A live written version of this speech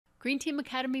Green Team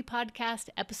Academy Podcast,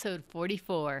 Episode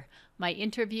 44. My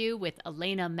interview with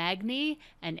Elena Magnie,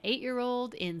 an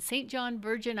 8-year-old in St. John,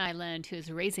 Virgin Island, who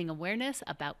is raising awareness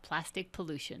about plastic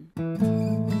pollution.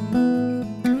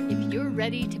 If you're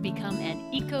ready to become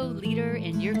an eco-leader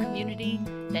in your community,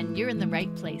 then you're in the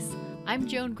right place. I'm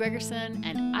Joan Gregerson,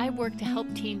 and I work to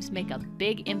help teams make a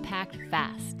big impact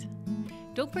fast.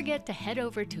 Don't forget to head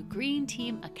over to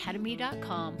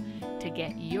greenteamacademy.com to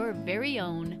get your very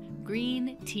own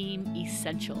Green Team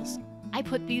Essentials. I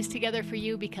put these together for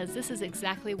you because this is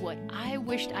exactly what I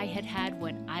wished I had had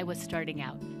when I was starting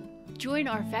out. Join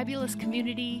our fabulous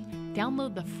community,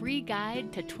 download the free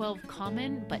guide to 12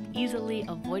 common but easily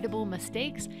avoidable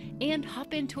mistakes, and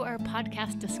hop into our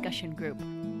podcast discussion group.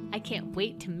 I can't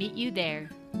wait to meet you there.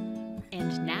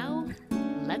 And now,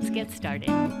 let's get started.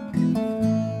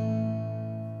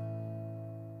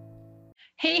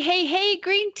 Hey,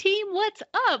 Green Team, what's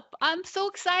up? I'm so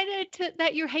excited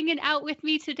that you're hanging out with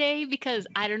me today because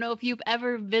I don't know if you've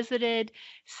ever visited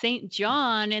St.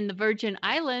 John in the Virgin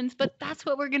Islands, but that's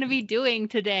what we're going to be doing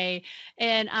today.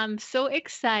 And I'm so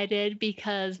excited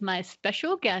because my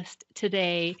special guest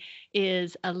today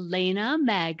is Elena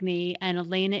Magnie, and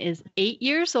Elena is 8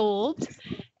 years old,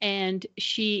 and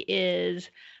she is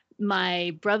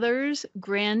my brother's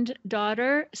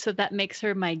granddaughter, so that makes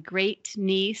her my great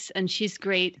niece, and she's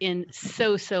great in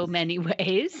so many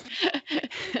ways.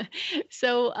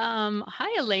 So,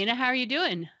 hi, Elena. How are you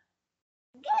doing?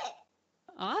 Good.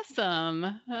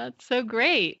 Awesome. That's so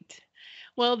great.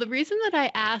 Well, the reason that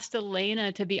I asked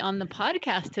Elena to be on the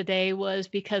podcast today was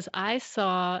because I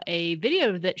saw a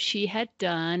video that she had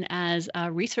done as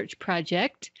a research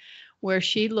project where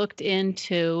she looked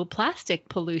into plastic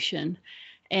pollution.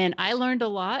 And I learned a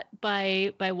lot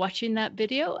by watching that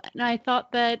video, and I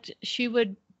thought that she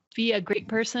would be a great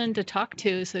person to talk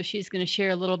to, so she's going to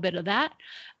share a little bit of that.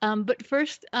 But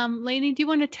first, Lainey, do you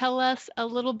want to tell us a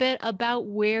little bit about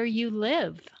where you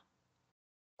live?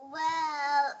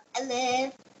 Well, I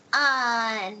live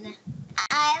on an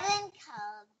island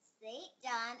called St.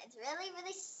 John. It's really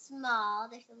small.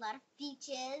 There's a lot of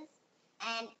beaches,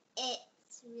 and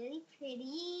it's really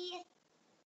pretty.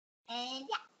 And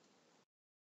yeah.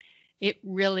 It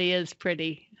really is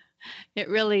pretty. It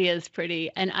really is pretty.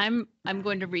 And I'm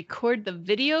going to record the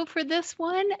video for this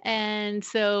one. And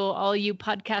so all you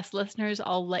podcast listeners,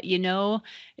 I'll let you know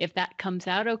if that comes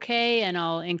out okay. And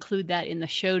I'll include that in the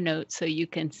show notes so you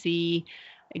can see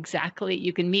exactly,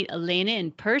 you can meet Elena in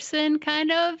person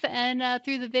kind of, and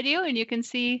through the video, and you can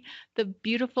see the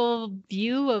beautiful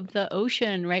view of the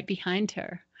ocean right behind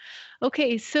her.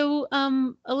 Okay, so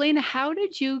Elena, how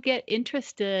did you get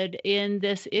interested in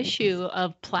this issue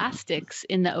of plastics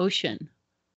in the ocean?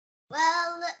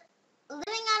 Well, living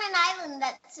on an island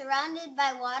that's surrounded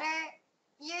by water,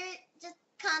 you're just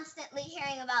constantly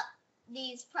hearing about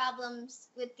these problems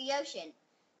with the ocean.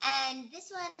 And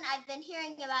this one I've been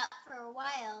hearing about for a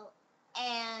while,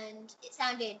 and it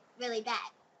sounded really bad.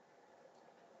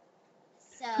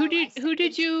 So who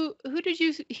did you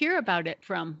hear about it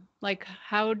from? Like,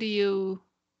 what do you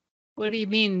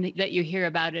mean that you hear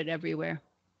about it everywhere?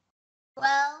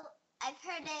 Well, I've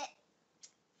heard it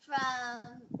from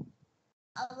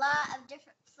a lot of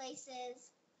different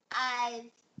places.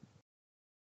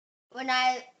 When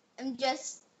I am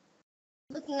just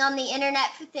looking on the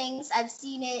internet for things, I've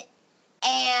seen it.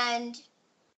 And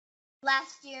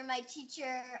last year, my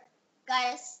teacher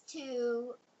got us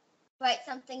to write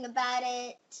something about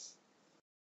it,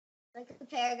 like a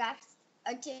paragraph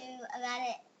or two about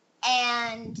it.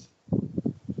 And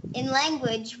in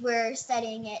language, we're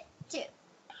studying it too.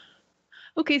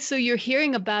 Okay, so you're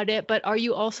hearing about it, but are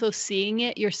you also seeing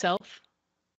it yourself?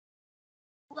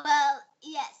 Well,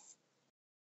 yes.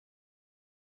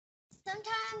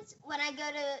 Sometimes when I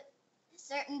go to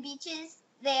certain beaches,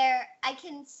 I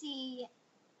can see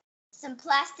some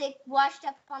plastic washed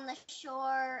up on the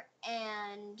shore,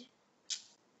 and,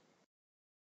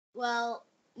 well,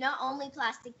 not only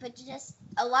plastic, but just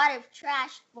a lot of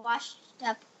trash washed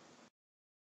up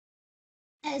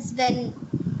has been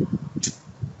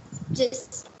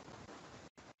just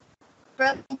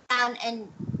broken down and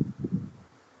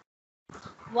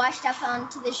washed up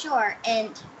onto the shore,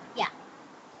 and yeah.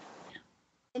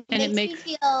 It makes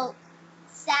me feel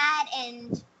sad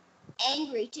and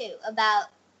angry too about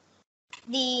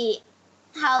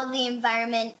how the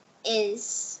environment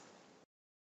is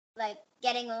like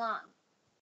getting along.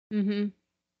 Mm-hmm.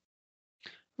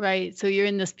 Right. So you're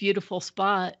in this beautiful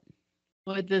spot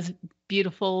with this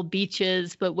beautiful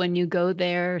beaches, but when you go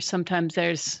there, sometimes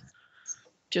there's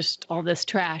just all this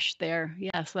trash there.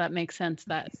 Yeah, so that makes sense.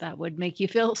 That would make you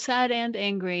feel sad and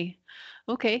angry.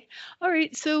 Okay. All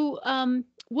right. So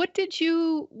what did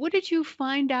you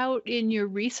find out in your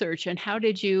research, and how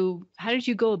did you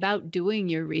go about doing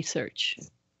your research?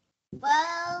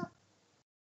 Well,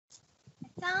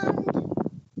 I found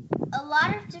a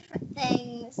lot of different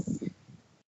things,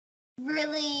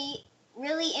 really,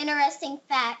 really interesting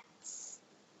facts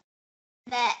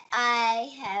that I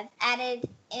have added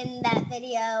in that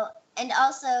video. And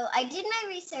also, I did my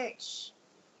research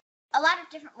a lot of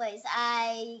different ways.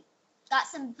 I got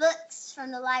some books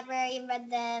from the library and read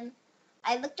them.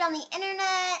 I looked on the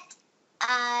internet.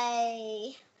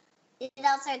 I did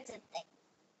all sorts of things.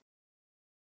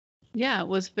 Yeah, it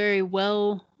was very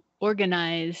well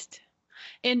organized.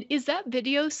 And is that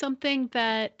video something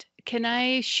that can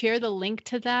I share the link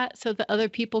to that so that other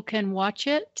people can watch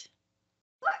it?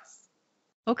 Of course.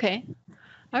 Okay.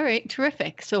 All right,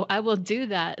 terrific. So I will do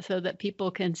that so that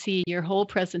people can see your whole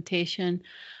presentation.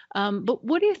 But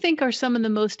what do you think are some of the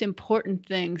most important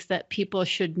things that people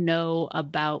should know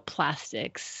about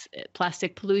plastics,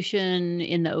 plastic pollution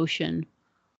in the ocean?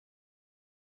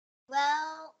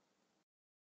 Well,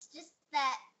 it's just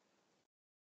that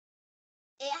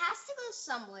it has to go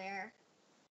somewhere.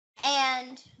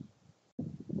 And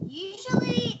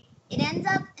usually it ends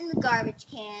up in the garbage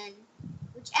can,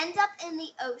 which ends up in the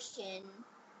ocean,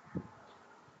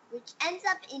 which ends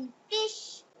up in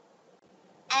fish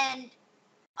and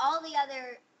all the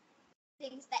other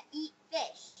things that eat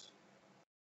fish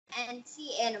and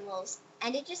sea animals.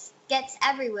 And it just gets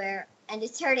everywhere and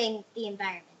it's hurting the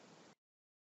environment.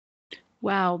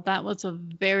 Wow, that was a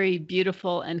very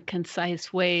beautiful and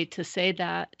concise way to say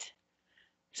that.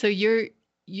 So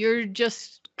you're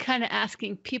just kind of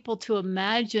asking people to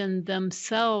imagine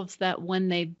themselves that when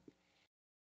they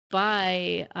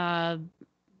buy a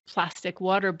plastic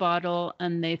water bottle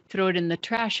and they throw it in the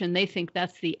trash and they think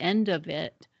that's the end of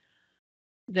it,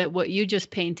 that what you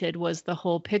just painted was the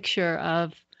whole picture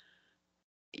of,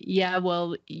 yeah,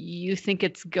 well, you think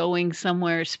it's going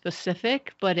somewhere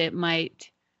specific, but it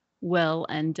might well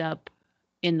end up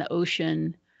in the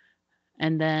ocean,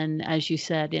 and then, as you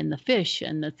said, in the fish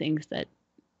and the things that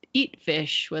eat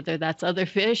fish, whether that's other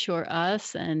fish or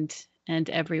us, and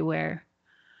everywhere.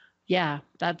 Yeah,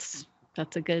 that's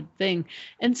a good thing.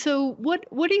 And so what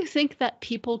do you think that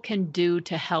people can do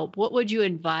to help? What would you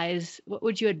advise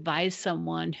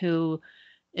someone who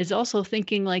is also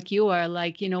thinking like you are,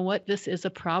 like, you know what, this is a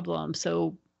problem.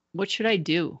 So what should I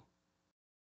do?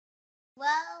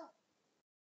 Well,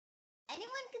 anyone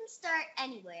can start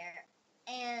anywhere,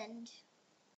 and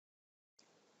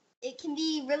it can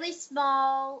be really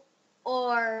small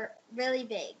or really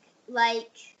big.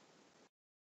 Like,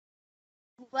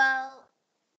 well,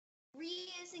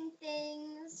 reusing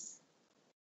things,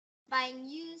 buying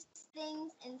used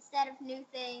things instead of new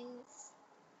things,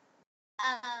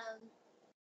 um,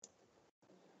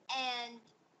 and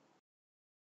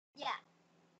yeah.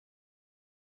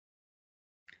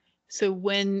 So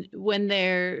when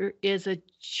there is a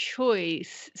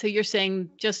choice, so you're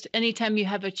saying just anytime you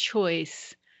have a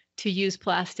choice to use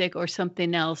plastic or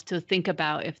something else, to think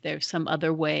about if there's some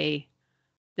other way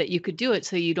that you could do it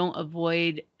so you don't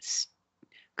avoid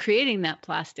creating that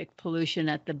plastic pollution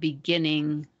at the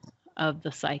beginning of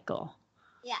the cycle.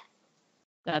 Yeah.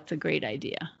 That's a great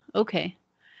idea. Okay.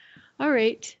 All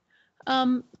right.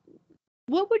 Um,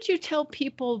 what would you tell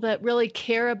people that really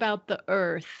care about the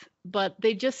earth, but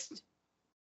they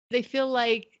feel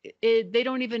like they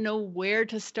don't even know where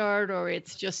to start, or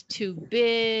it's just too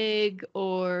big,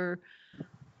 or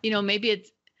maybe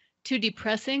it's too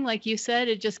depressing, like you said.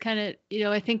 It just kind of,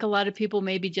 I think a lot of people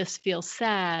maybe just feel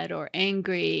sad or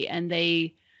angry, and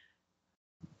they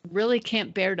really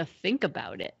can't bear to think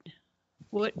about it.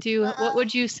 What Well,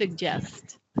 would you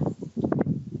suggest?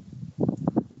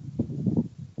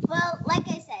 like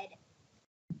I said,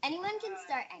 anyone can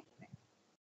start anywhere.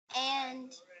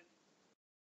 And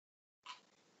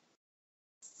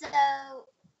so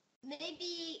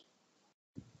maybe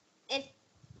if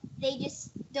they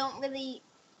just don't really,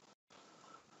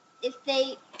 if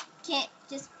they can't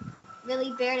just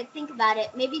really bear to think about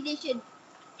it, maybe they should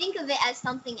think of it as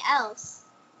something else,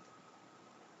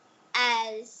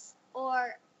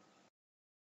 or,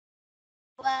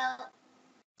 well,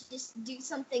 just do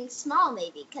something small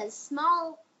maybe, because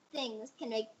small things can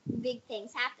make big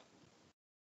things happen.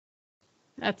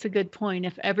 That's a good point.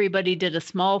 If everybody did a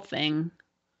small thing,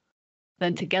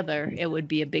 then together it would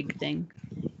be a big thing.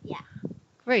 Yeah.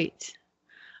 Great.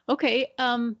 Okay.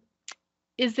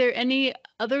 Is there any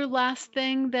other last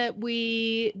thing that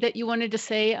you wanted to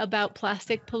say about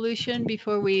plastic pollution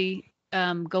before we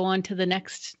go on to the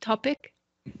next topic?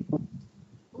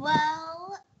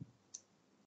 Well,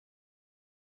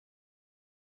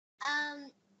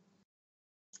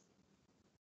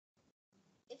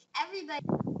 everybody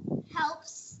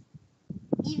helps,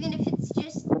 even if it's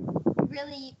just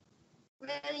really,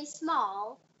 really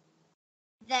small,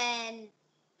 then,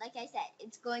 like I said,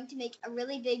 it's going to make a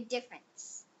really big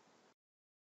difference.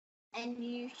 And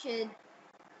you should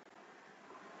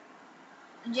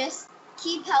just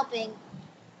keep helping.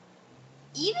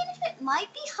 Even if it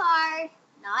might be hard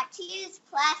not to use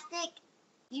plastic,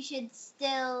 you should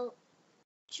still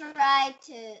try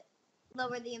to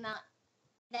lower the amount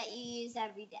that you use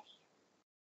every day.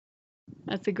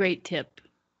 That's a great tip.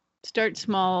 Start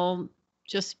small,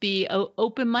 just be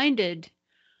open-minded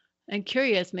and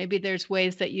curious. Maybe there's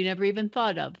ways that you never even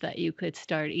thought of that you could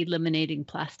start eliminating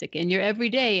plastic in your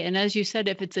everyday. And as you said,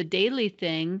 if it's a daily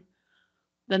thing,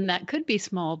 then that could be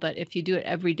small. But if you do it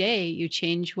every day, you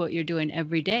change what you're doing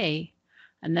every day.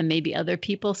 And then maybe other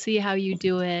people see how you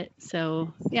do it.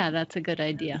 So yeah, that's a good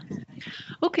idea.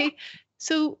 Okay.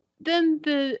 So then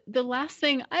the last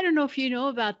thing, I don't know if you know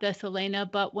about this, Elena,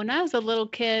 but when I was a little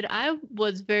kid, I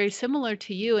was very similar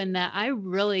to you in that I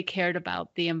really cared about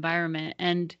the environment.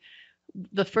 And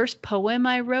the first poem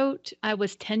I wrote, I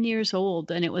was 10 years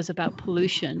old, and it was about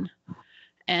pollution.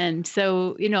 And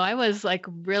so, I was like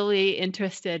really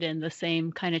interested in the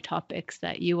same kind of topics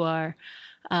that you are.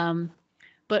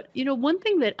 But one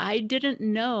thing that I didn't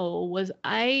know was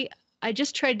I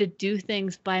just tried to do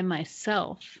things by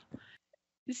myself.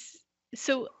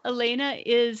 So, Elena,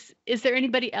 is there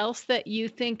anybody else that you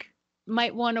think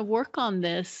might want to work on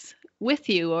this with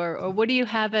you, or what do you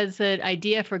have as an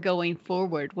idea for going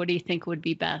forward? What do you think would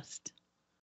be best?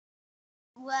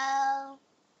 Well,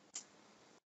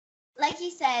 like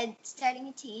you said, starting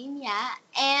a team, yeah.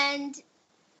 And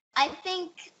I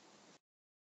think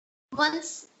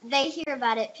once they hear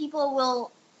about it, people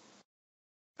will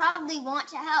probably want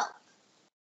to help,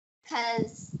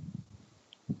 because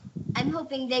I'm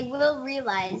hoping they will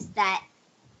realize that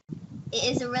it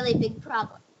is a really big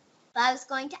problem. But I was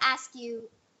going to ask you,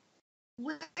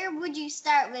 where would you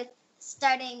start with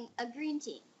starting a green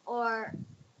team,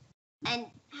 and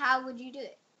how would you do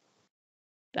it?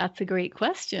 That's a great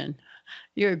question.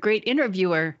 You're a great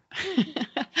interviewer.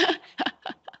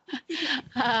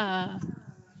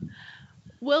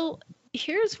 Well,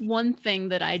 here's one thing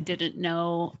that I didn't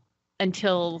know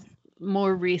until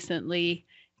more recently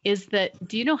is that,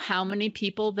 do you know how many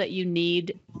people that you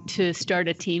need to start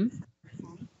a team?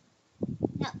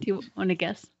 No. Do you want to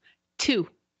guess? 2.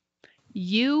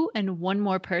 You and one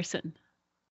more person.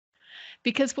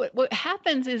 Because what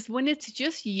happens is when it's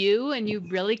just you and you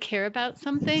really care about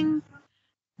something,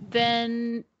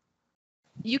 then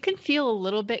you can feel a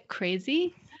little bit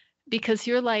crazy because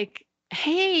you're like,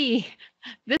 hey,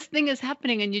 this thing is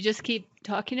happening, and you just keep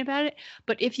talking about it.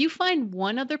 But if you find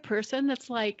one other person that's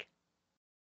like,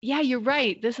 yeah, you're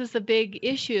right, this is a big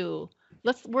issue,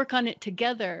 let's work on it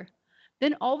together,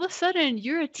 then all of a sudden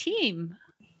you're a team.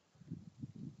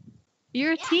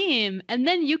 You're a team, and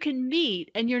then you can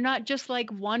meet, and you're not just like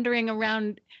wandering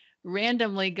around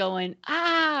randomly going,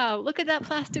 look at that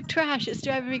plastic trash, it's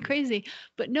driving me crazy.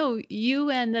 But no,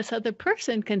 you and this other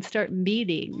person can start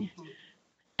meeting.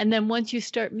 And then once you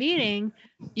start meeting,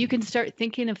 you can start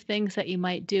thinking of things that you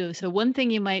might do. So one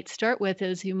thing you might start with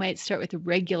is you might start with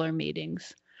regular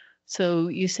meetings. So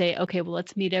you say, okay, well,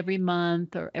 let's meet every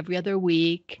month or every other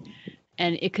week.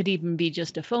 And it could even be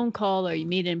just a phone call, or you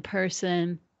meet in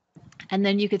person. And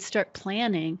then you could start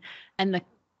planning, and the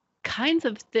kinds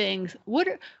of things. What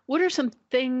are some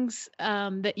things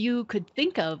that you could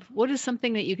think of? What is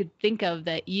something that you could think of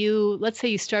that let's say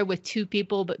you start with 2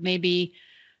 people, but maybe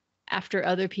after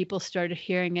other people started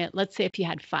hearing it, let's say if you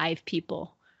had 5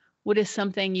 people, what is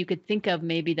something you could think of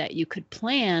maybe that you could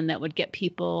plan that would get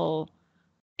people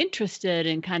interested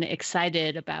and kind of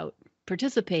excited about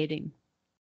participating?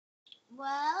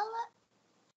 Well,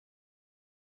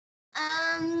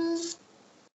 I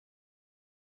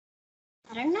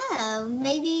don't know.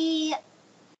 Maybe,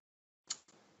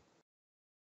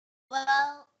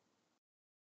 well,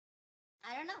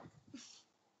 I don't know.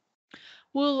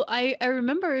 Well, I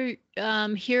remember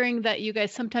hearing that you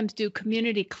guys sometimes do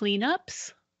community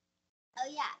cleanups.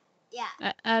 Oh,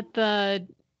 yeah.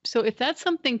 So if that's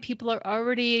something people are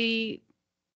already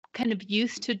kind of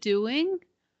used to doing,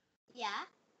 Yeah.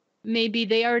 maybe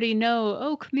they already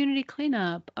know, community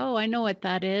cleanup. Oh, I know what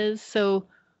that is. So,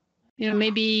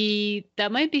 maybe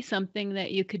that might be something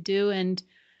that you could do. And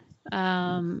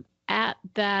at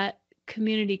that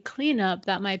community cleanup,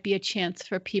 that might be a chance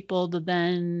for people to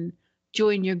then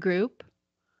join your group.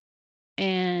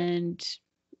 And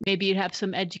maybe you'd have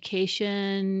some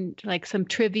education, like some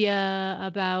trivia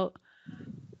about,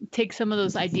 take some of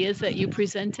those ideas that you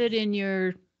presented in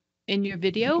your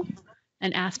video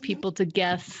and ask people to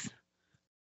guess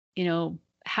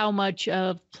how much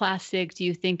of plastic do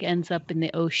you think ends up in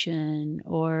the ocean?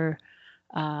 Or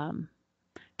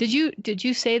did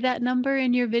you say that number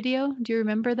in your video? Do you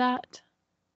remember that?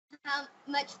 How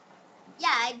much?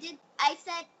 Yeah, I did. I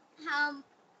said how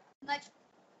much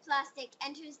plastic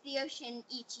enters the ocean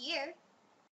each year.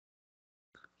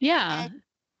 Yeah.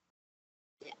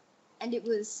 And it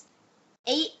was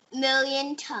 8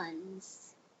 million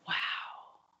tons.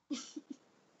 Wow.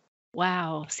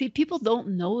 Wow. See, people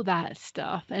don't know that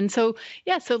stuff. And so,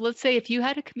 yeah, so let's say if you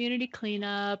had a community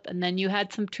cleanup and then you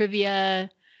had some trivia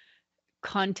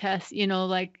contest,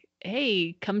 like,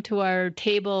 hey, come to our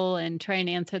table and try and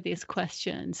answer these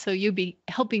questions. So you'd be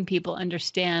helping people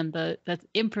understand the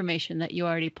information that you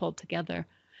already pulled together.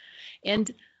 And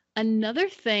another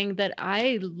thing that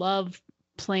I love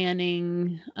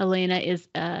planning, Elena, is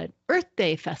an Earth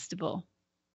Day festival.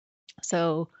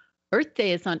 So Earth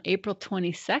Day is on April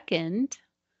 22nd.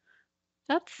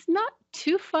 That's not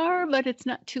too far, but it's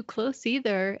not too close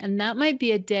either. And that might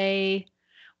be a day.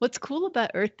 What's cool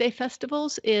about Earth Day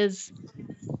festivals is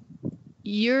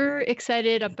you're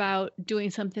excited about doing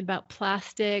something about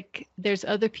plastic. There's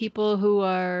other people who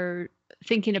are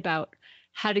thinking about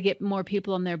how to get more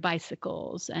people on their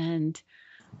bicycles, and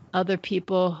other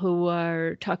people who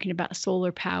are talking about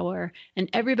solar power, and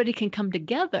everybody can come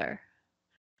together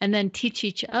and then teach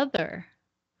each other.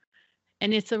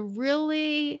 And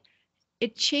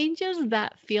it changes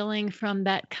that feeling from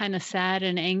that kind of sad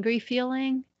and angry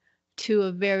feeling to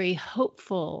a very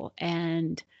hopeful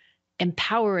and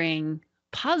empowering,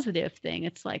 positive thing.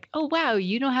 It's like, oh, wow,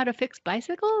 you know how to fix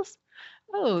bicycles?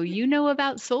 Oh, you know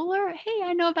about solar? Hey,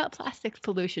 I know about plastics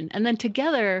pollution. And then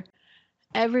together,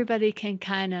 everybody can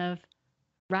kind of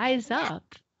rise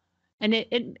up. And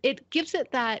it gives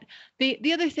it that.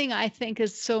 The other thing I think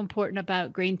is so important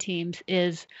about green teams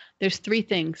is there's 3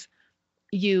 things.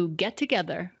 You get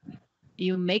together,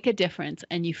 you make a difference,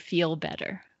 and you feel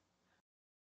better.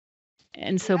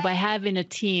 And so by having a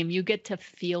team, you get to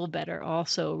feel better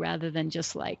also, rather than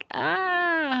just like,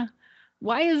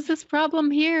 why is this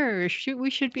problem here? We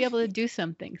should be able to do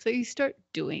something. So you start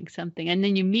doing something, and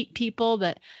then you meet people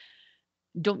that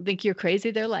don't think you're crazy.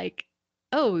 They're like,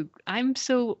 oh, I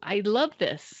love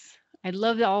this. I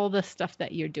love all the stuff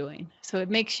that you're doing. So it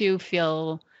makes you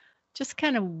feel just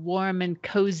kind of warm and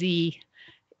cozy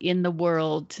in the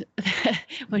world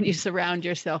when you surround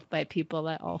yourself by people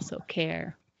that also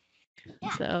care.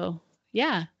 Yeah. So,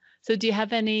 yeah. So do you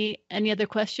have any other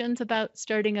questions about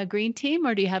starting a green team,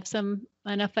 or do you have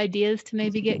enough ideas to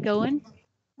maybe get going?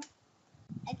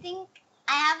 I think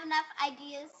I have enough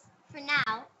ideas for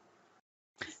now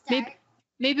to start.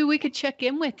 Maybe we could check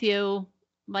in with you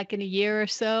like in a year or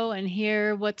so and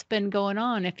hear what's been going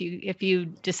on. If you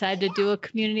decide to do a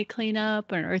community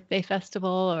cleanup or an Earth Day festival,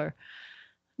 or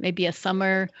maybe a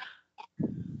summer.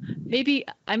 Maybe,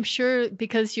 I'm sure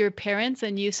because you're parents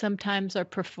and you sometimes are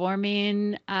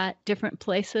performing at different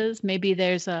places, maybe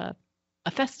there's a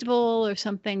festival or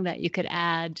something that you could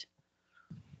add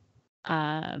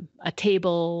a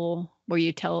table where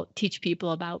you teach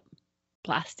people about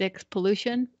plastics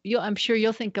pollution. I'm sure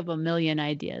you'll think of a million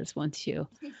ideas once you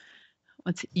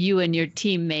and your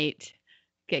teammate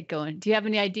get going. Do you have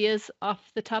any ideas off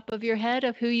the top of your head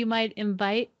of who you might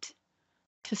invite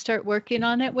to start working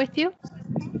on it with you?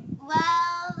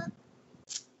 Well,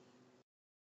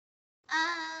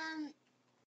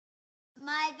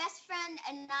 my best friend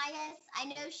Anais, I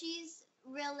know she's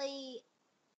really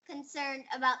concerned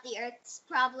about the Earth's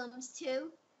problems too.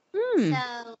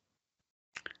 So,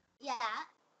 yeah.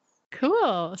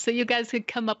 Cool. So you guys could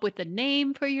come up with a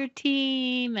name for your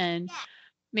team and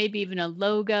maybe even a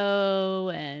logo,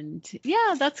 and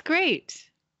yeah, that's great.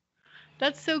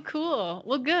 That's so cool.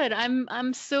 Well, good.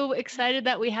 I'm so excited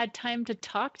that we had time to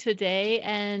talk today,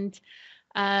 and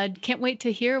can't wait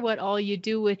to hear what all you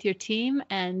do with your team.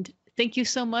 And thank you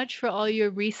so much for all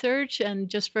your research and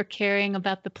just for caring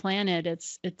about the planet.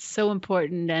 It's so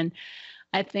important. And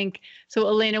I think so,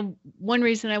 Elena, one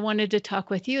reason I wanted to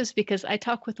talk with you is because I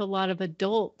talk with a lot of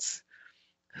adults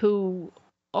who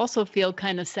also feel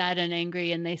kind of sad and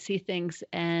angry, and they see things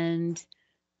and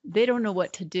they don't know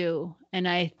what to do. And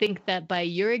I think that by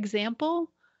your example,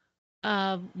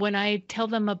 when I tell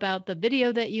them about the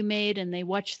video that you made and they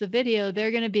watch the video,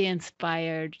 they're going to be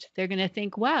inspired. They're going to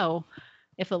think, wow,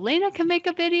 if Elena can make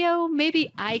a video,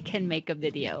 maybe I can make a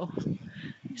video.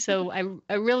 So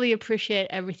I really appreciate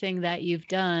everything that you've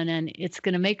done, and it's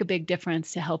going to make a big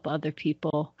difference to help other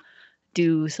people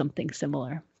do something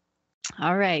similar.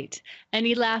 All right.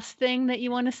 Any last thing that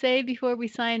you want to say before we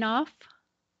sign off?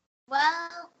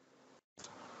 Well,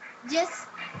 just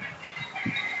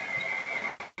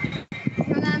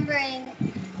remembering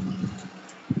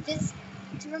just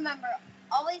to remember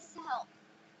always to help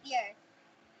the earth,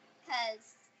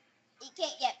 because it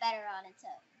can't get better on its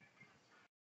own.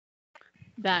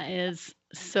 That is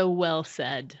so well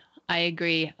said. I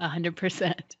agree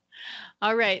 100%.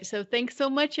 All right. So thanks so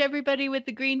much, everybody with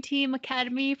the Green Team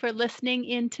Academy, for listening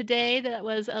in today. That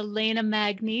was Elena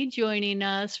Magnie joining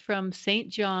us from St.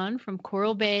 John, from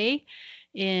Coral Bay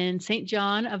in St.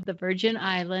 John of the Virgin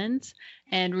Islands.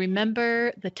 And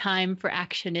remember, the time for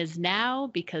action is now,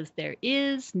 because there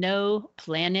is no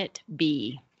planet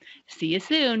B. See you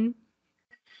soon.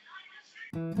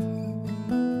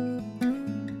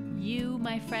 You,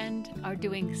 my friend, are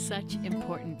doing such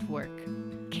important work.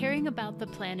 Caring about the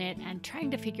planet and trying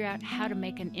to figure out how to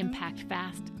make an impact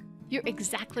fast. You're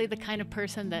exactly the kind of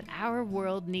person that our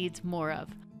world needs more of.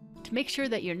 To make sure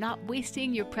that you're not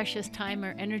wasting your precious time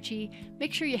or energy,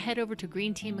 make sure you head over to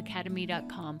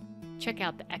greenteamacademy.com. Check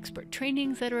out the expert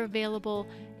trainings that are available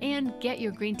and get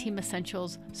your Green Team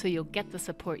Essentials so you'll get the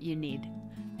support you need.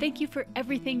 Thank you for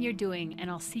everything you're doing, and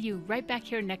I'll see you right back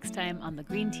here next time on the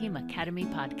Green Team Academy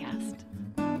podcast.